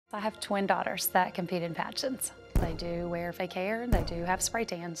I have twin daughters that compete in pageants. They do wear fake hair, they do have spray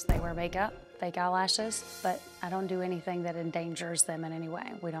tans, they wear makeup, fake eyelashes, but I don't do anything that endangers them in any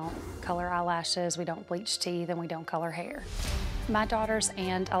way. We don't color eyelashes, we don't bleach teeth, and we don't color hair. My daughters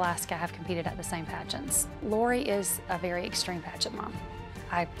and Alaska have competed at the same pageants. Lori is a very extreme pageant mom.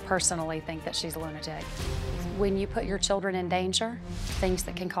 I personally think that she's a lunatic. When you put your children in danger, things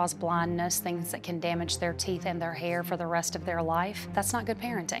that can cause blindness, things that can damage their teeth and their hair for the rest of their life, that's not good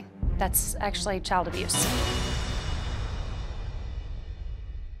parenting. That's actually child abuse.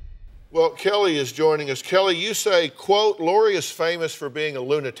 Well, Kelly is joining us. Kelly, you say, quote, Lori is famous for being a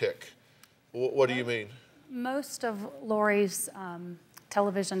lunatic. What do you mean? Most of Lori's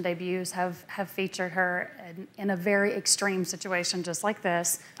television debuts have featured her in a very extreme situation just like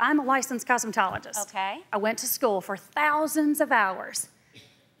this. I'm a licensed cosmetologist. Okay. I went to school for thousands of hours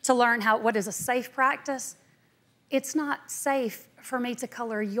to learn what is a safe practice. It's not safe for me to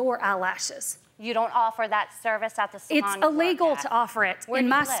color your eyelashes. You don't offer that service at the salon? It's illegal to offer it in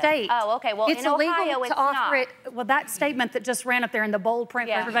my state. Oh, okay. Well, it's in illegal Ohio, to offer it. Well, that statement that just ran up there in the bold print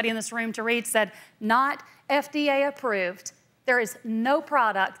for everybody in this room to read said, not FDA approved. There is no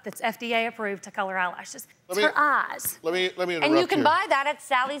product that's FDA approved to color eyelashes. It's for eyes. Let me interrupt And you can here. buy that at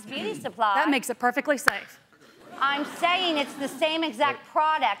Sally's Beauty Supply. That makes it perfectly safe. I'm saying it's the same exact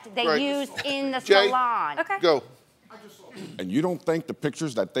product they use in the Jay, salon. Okay. Go. And you don't think the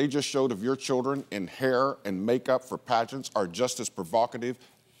pictures that they just showed of your children in hair and makeup for pageants are just as provocative,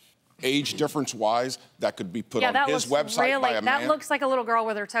 age difference-wise, that could be put on his website by a man? That looks like a little girl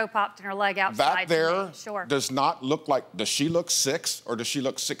with her toe popped and her leg outside. That there Sure. does not look like, does she look 6 or does she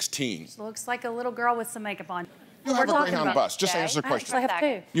look 16? She looks like a little girl with some makeup on. You have a Greyhound bus. Just answer the question. I have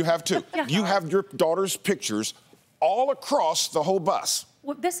two. You have two. You have your daughter's pictures all across the whole bus.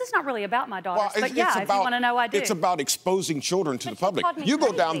 Well, this is not really about my daughters, Well, but yeah, if you want to know, I do. It's about exposing children to the public. You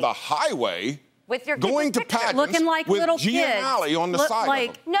go down the highway with your going to pictures. pageants looking like with little Gia and kids. Allie on the side like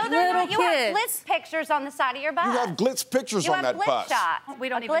of them. No, they're not. little You have kids. glitz pictures on the side of your bus. You have glitz pictures on that bus. Shots. We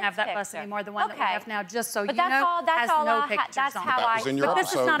don't A even have glitz that bus picture. anymore. The one that we have now, just so But you know, that's has all no I pictures that's on how it. That was in your But this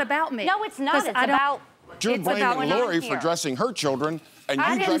is episode. not about me. No, it's not. It's I don't- about... You're It's blaming about Lori here. for dressing her children, and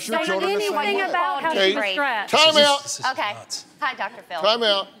I you didn't dress your say children the same anything way. about how Okay. she was dressed. Time out. Okay. Hi, Dr. Phil. Time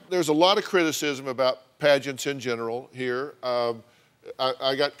out. There's a lot of criticism about pageants in general here.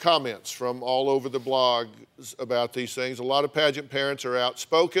 I got comments from all over the blog about these things. A lot of pageant parents are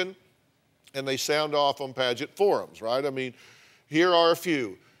outspoken, and they sound off on pageant forums, right? I mean, here are a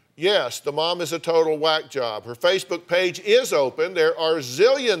few. Yes, the mom is a total whack job. Her Facebook page is open. There are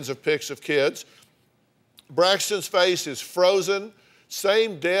zillions of pics of kids. Braxton's face is frozen.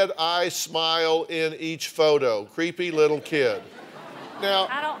 Same dead eye smile in each photo. Creepy little kid. Now,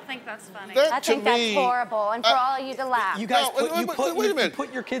 I don't think that's funny. I think that's horrible, and for all of you to laugh. You guys wait a minute.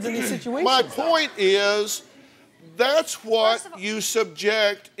 put your kids in these situations. My point is, that's what you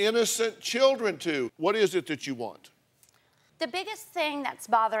subject innocent children to. What is it that you want? The biggest thing that's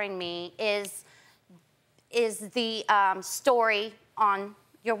bothering me is the story on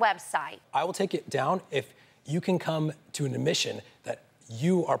your website. I will take it down if you can come to an admission that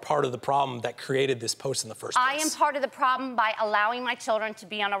you are part of the problem that created this post in the first place. I am part of the problem by allowing my children to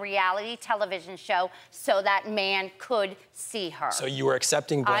be on a reality television show so that man could see her. So you are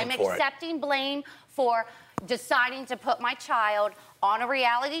accepting blame for it. I'm accepting blame for deciding to put my child on a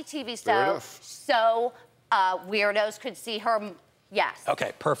reality TV show so weirdos could see her. Yes.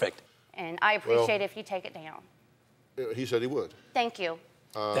 Okay, perfect. And I appreciate if you take it down. He said he would. Thank you.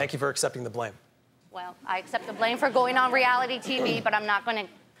 Thank you for accepting the blame. Well, I accept the blame for going on reality TV, but I'm not going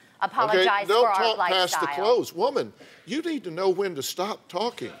to apologize for don't our talk lifestyle. past the close. Woman, you need to know when to stop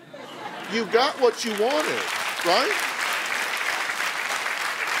talking. You got what you wanted, right?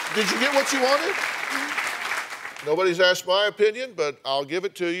 Did you get what you wanted? Nobody's asked my opinion, but I'll give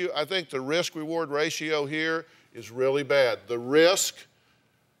it to you. I think the risk-reward ratio here is really bad. The risk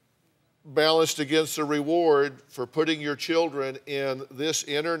balanced against the reward for putting your children in this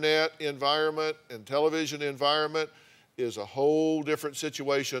internet environment and television environment is a whole different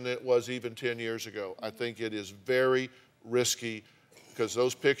situation than it was even 10 years ago. I think it is very risky because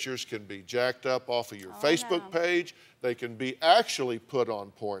those pictures can be jacked up off of your Facebook page. They can be actually put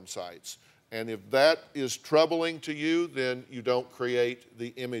on porn sites. And if that is troubling to you, then you don't create the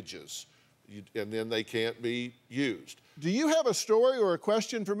images. And then they can't be used. Do you have a story or a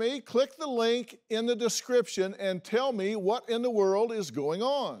question for me? Click the link in the description and tell me what in the world is going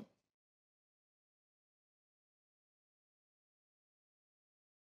on.